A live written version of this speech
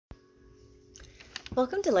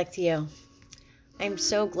Welcome to Lectio. I'm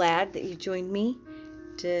so glad that you joined me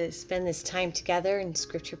to spend this time together in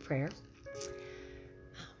scripture prayer.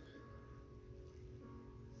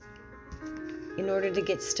 In order to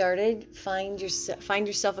get started, find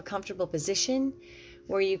yourself a comfortable position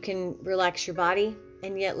where you can relax your body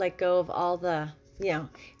and yet let go of all the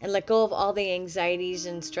anxieties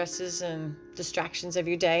and stresses and distractions of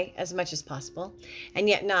your day as much as possible, and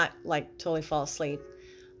yet not like totally fall asleep.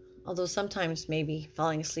 Although sometimes maybe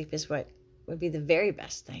falling asleep is what would be the very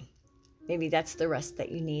best thing. Maybe that's the rest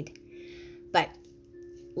that you need. But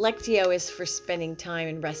Lectio is for spending time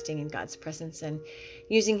and resting in God's presence and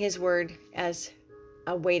using His Word as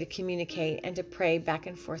a way to communicate and to pray back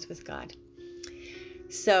and forth with God.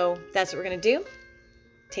 So that's what we're going to do.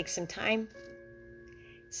 Take some time,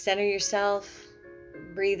 center yourself,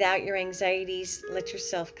 breathe out your anxieties, let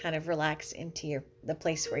yourself kind of relax into the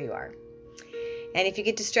place where you are. And if you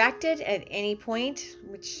get distracted at any point,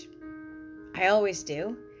 which I always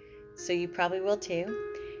do, so you probably will too,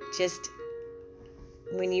 just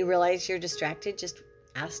when you realize you're distracted, just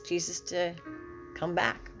ask Jesus to come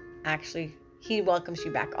back. Actually, He welcomes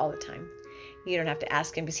you back all the time. You don't have to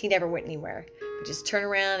ask Him because He never went anywhere. But just turn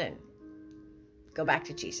around and go back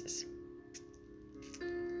to Jesus.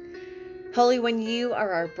 Holy One, you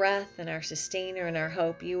are our breath and our sustainer and our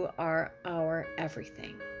hope. You are our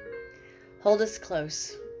everything. Hold us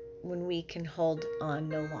close when we can hold on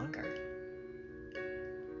no longer.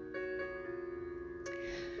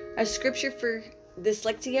 Our scripture for this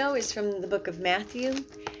Lectio is from the book of Matthew,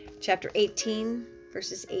 chapter 18,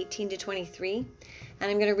 verses 18 to 23. And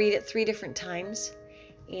I'm going to read it 3 different times.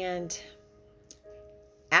 And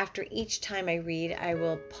after each time I read, I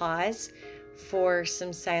will pause for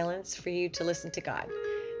some silence for you to listen to God.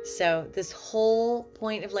 So this whole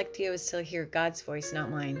point of Lectio is to hear God's voice, not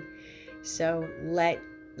mine. So let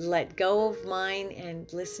go of mine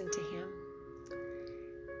and listen to Him.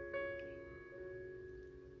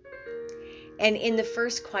 And in the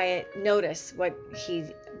first quiet, notice what He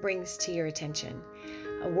brings to your attention.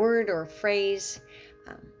 A word or a phrase.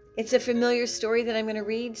 It's a familiar story that I'm going to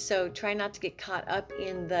read, so try not to get caught up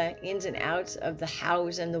in the ins and outs of the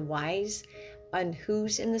hows and the whys and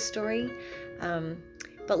who's in the story.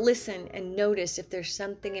 But listen and notice if there's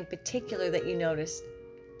something in particular that you notice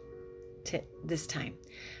this time.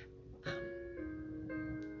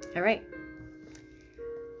 All right.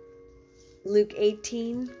 Luke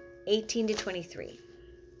 18 to 23.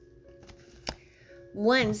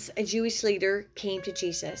 Once a Jewish leader came to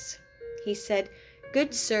Jesus. He said,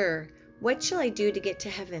 "Good sir, what shall I do to get to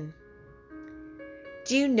heaven?"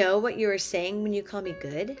 "Do you know what you are saying when you call me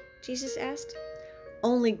good?" Jesus asked.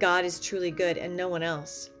 "Only God is truly good and no one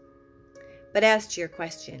else. But as to your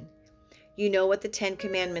question, you know what the 10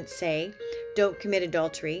 commandments say. Don't commit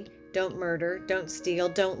adultery, don't murder, don't steal,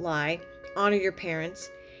 don't lie, honor your parents.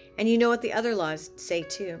 And you know what the other laws say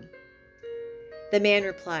too." The man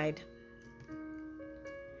replied,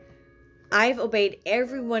 "I've obeyed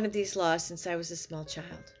every one of these laws since I was a small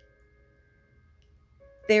child."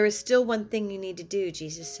 "There is still one thing you need to do,"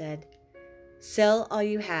 Jesus said. "Sell all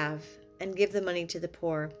you have and give the money to the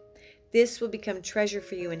poor. This will become treasure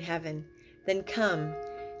for you in heaven. Then come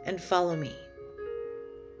and follow me."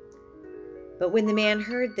 But when the man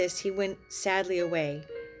heard this, he went sadly away,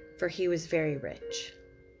 for he was very rich.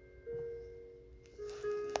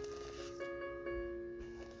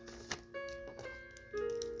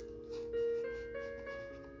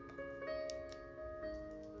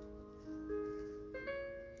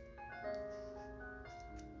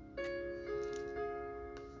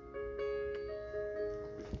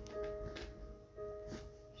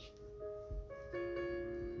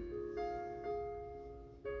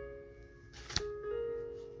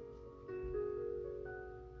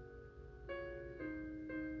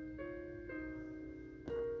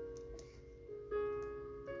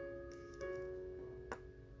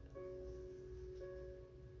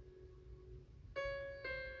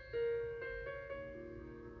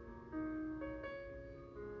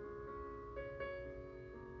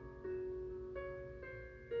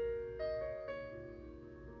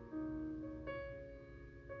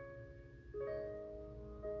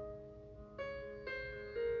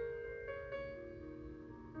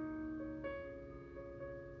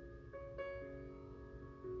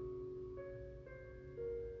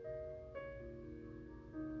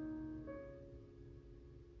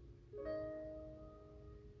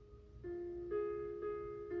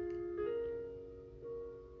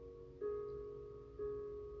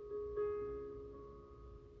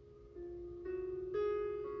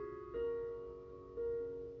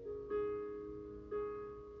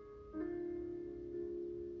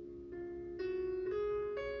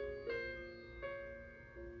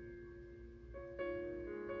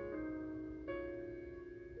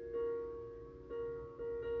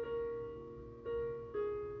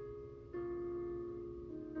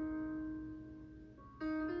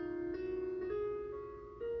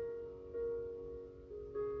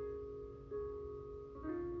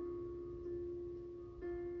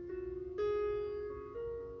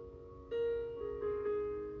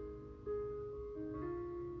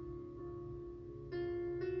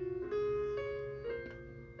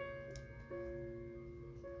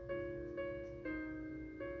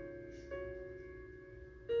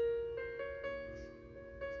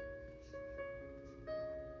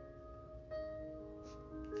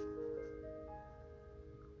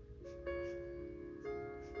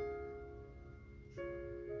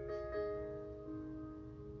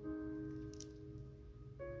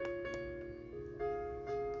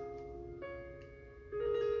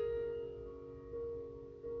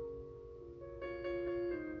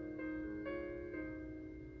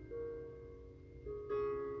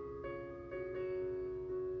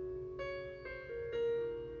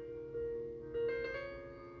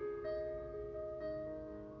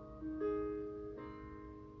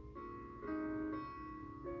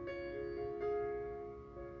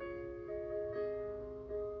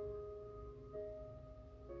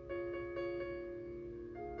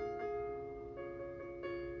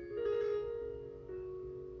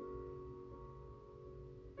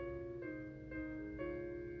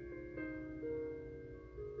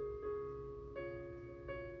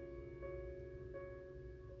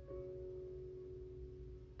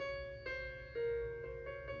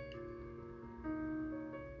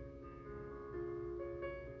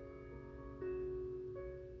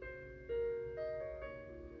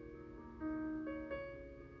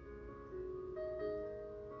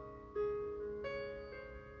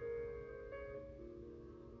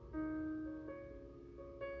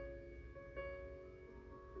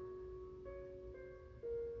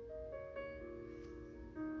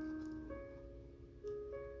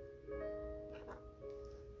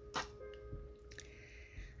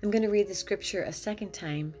 I'm going to read the scripture a second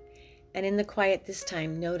time, and in the quiet this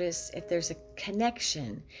time, notice if there's a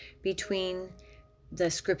connection between the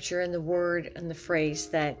scripture and the word and the phrase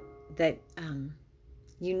that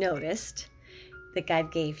you noticed that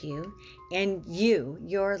God gave you, and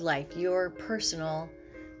your life, your personal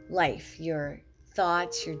life, your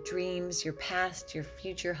thoughts, your dreams, your past, your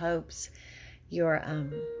future hopes, your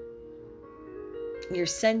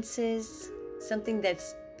senses, something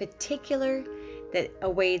that's particular, that a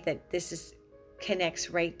way that connects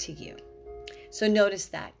right to you. So notice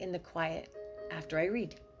that in the quiet after I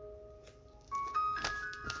read.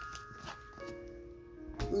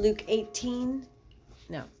 Luke 18,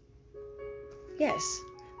 no. Yes,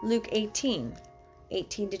 Luke 18,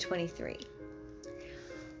 18 to 23.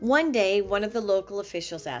 One day, one of the local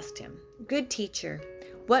officials asked him, "Good teacher,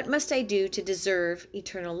 what must I do to deserve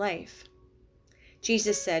eternal life?"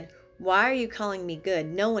 Jesus said, "Why are you calling me good?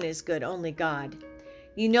 No one is good, only God.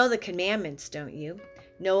 You know the commandments, don't you?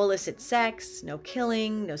 No illicit sex, no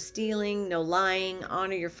killing, no stealing, no lying,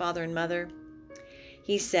 honor your father and mother."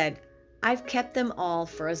 He said, "I've kept them all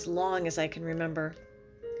for as long as I can remember."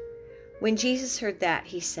 When Jesus heard that,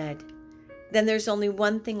 he said, "Then there's only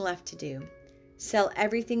one thing left to do. Sell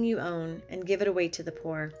everything you own and give it away to the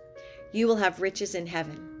poor. You will have riches in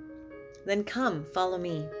heaven. Then come, follow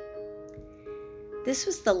me." This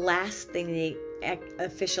was the last thing the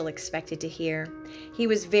official expected to hear. He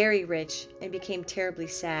was very rich and became terribly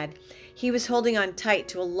sad. He was holding on tight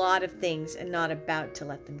to a lot of things and not about to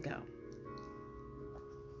let them go.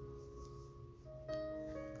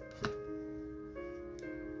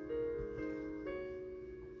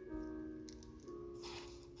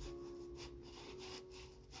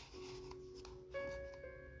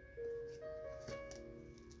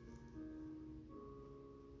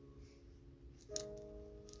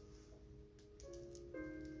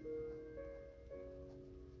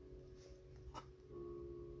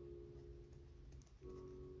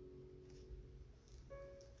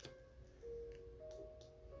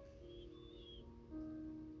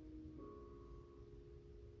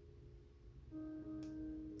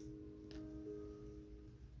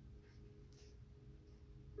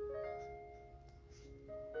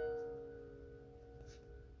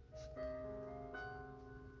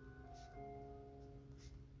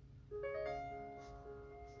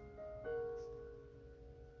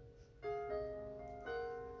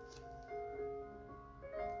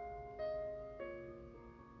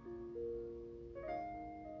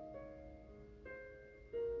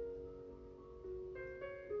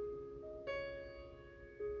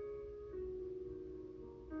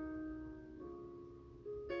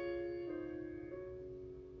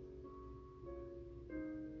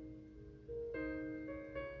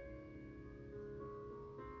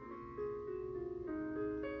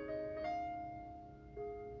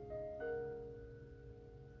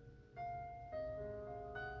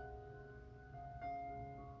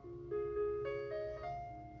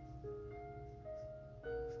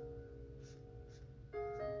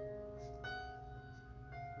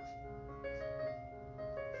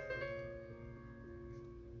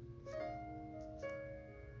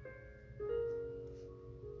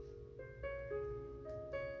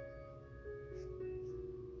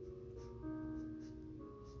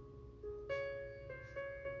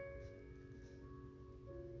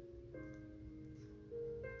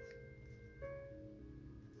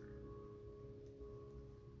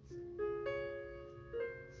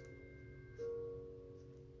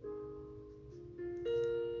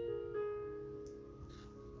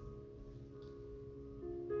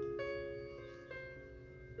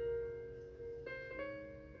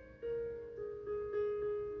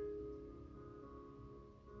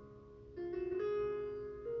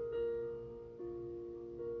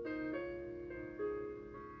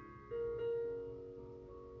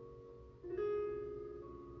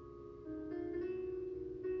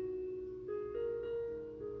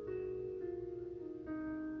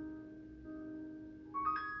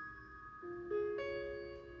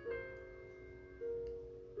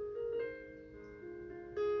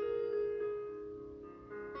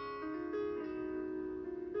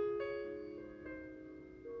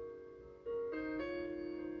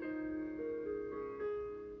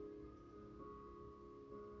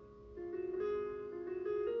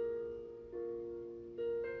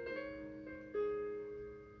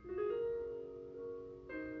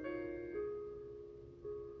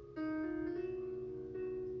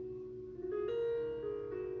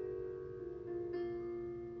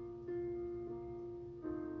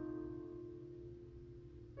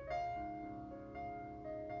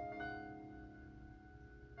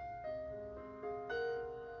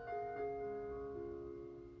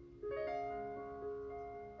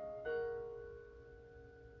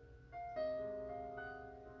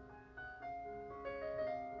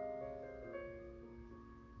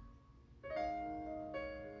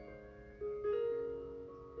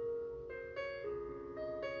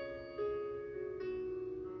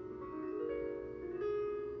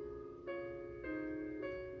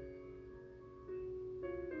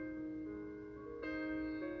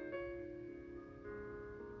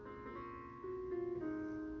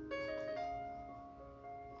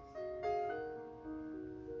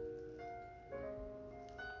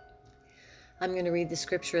 I'm going to read the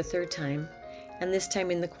scripture a third time, and this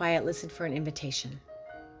time in the quiet, listen for an invitation.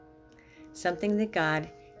 Something that God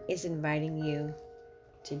is inviting you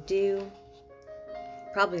to do,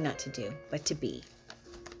 probably not to do, but to be.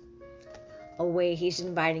 A way He's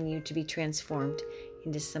inviting you to be transformed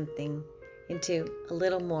into a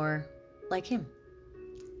little more like Him.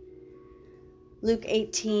 Luke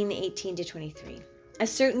 18:18-23. A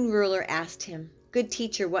certain ruler asked Him, "Good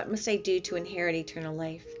teacher, what must I do to inherit eternal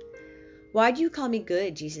life?" "Why do you call me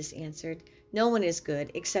good?" Jesus answered. "No one is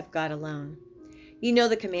good except God alone. You know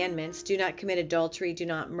the commandments. Do not commit adultery, do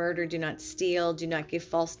not murder, do not steal, do not give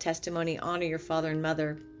false testimony, honor your father and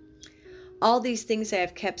mother. All these things I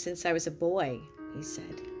have kept since I was a boy," He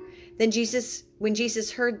said. When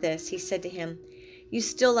Jesus heard this, He said to him, "You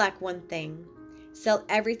still lack one thing. Sell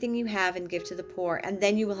everything you have and give to the poor, and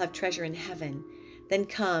then you will have treasure in heaven. Then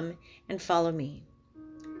come and follow me."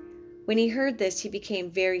 When he heard this, he became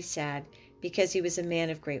very sad because he was a man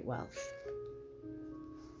of great wealth.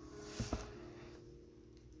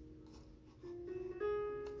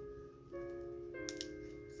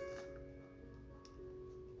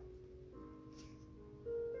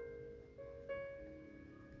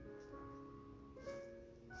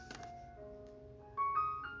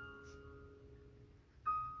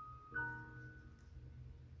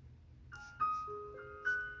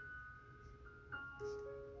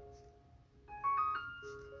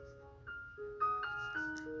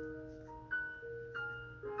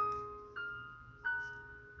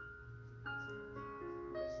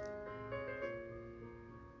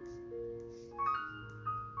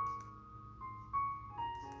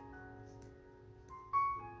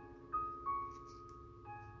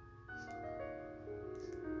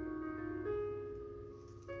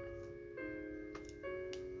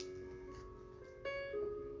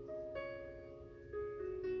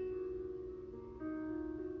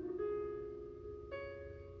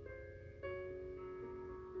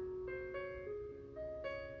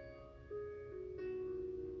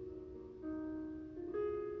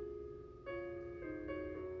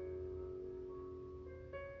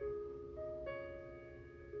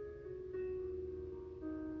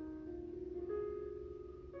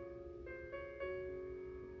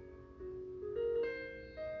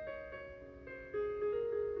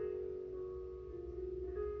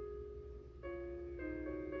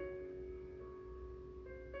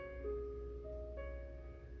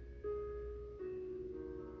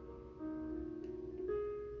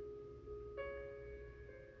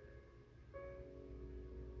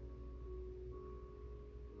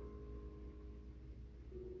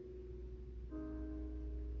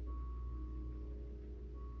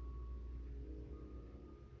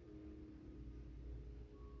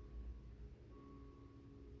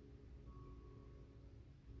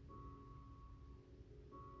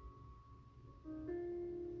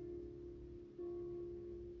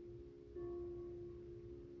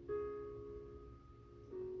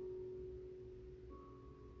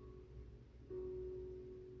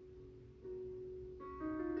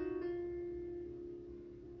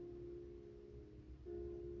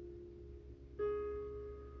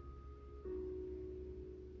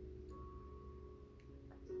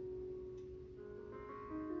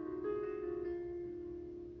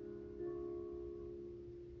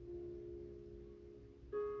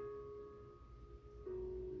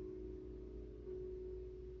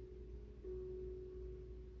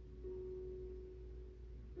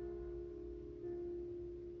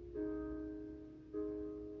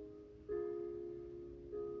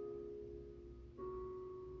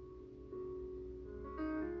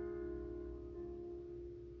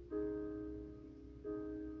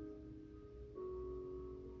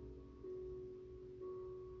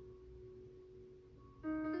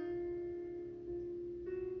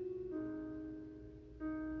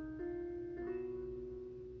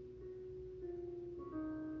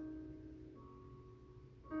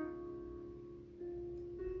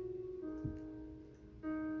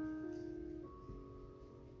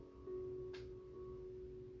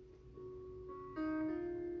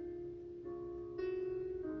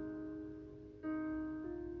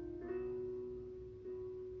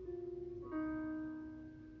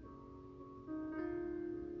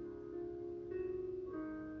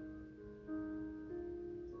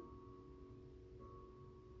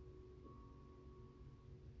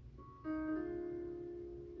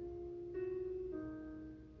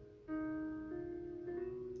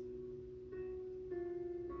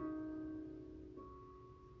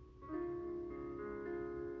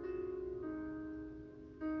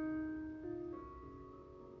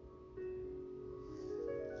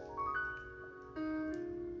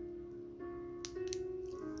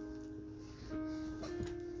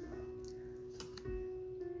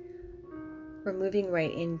 we're moving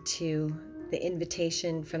right into the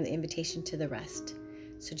invitation, from the invitation to the rest.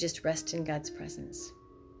 So just rest in God's presence.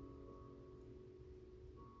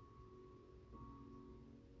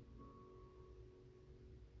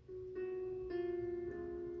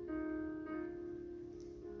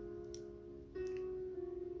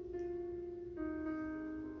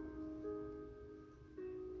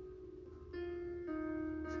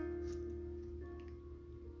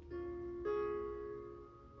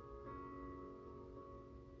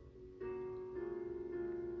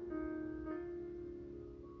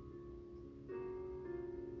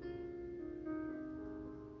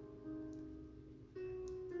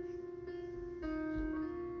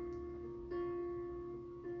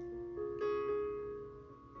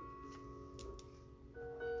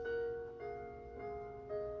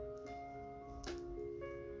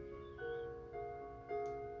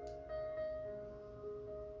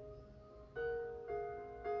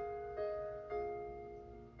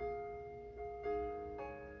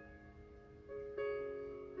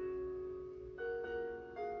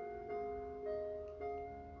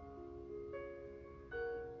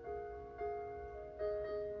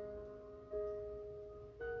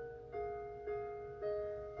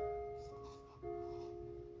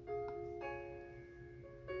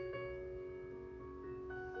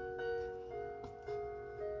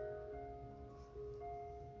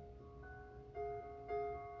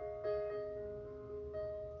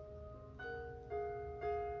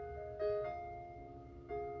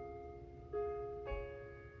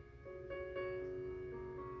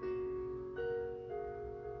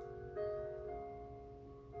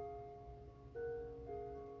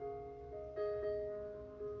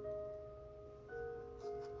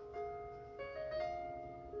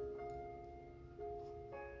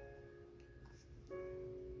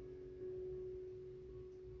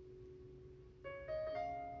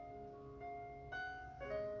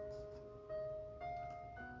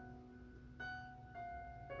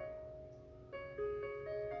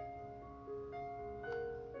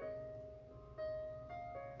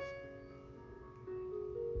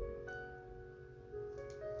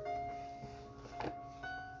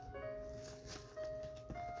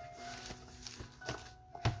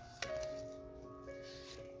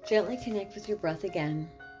 Gently connect with your breath again,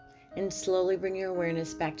 and slowly bring your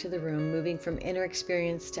awareness back to the room, moving from inner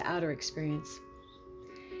experience to outer experience.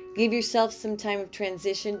 Give yourself some time of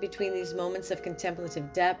transition between these moments of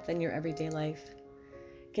contemplative depth and your everyday life.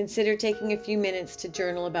 Consider taking a few minutes to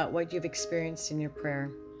journal about what you've experienced in your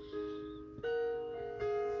prayer.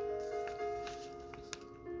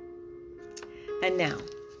 And now,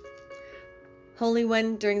 Holy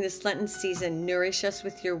One, during this Lenten season, nourish us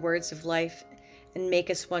with your words of life and make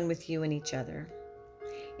us one with you and each other.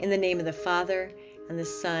 In the name of the Father, and the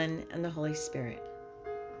Son, and the Holy Spirit.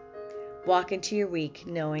 Walk into your week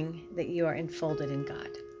knowing that you are enfolded in God.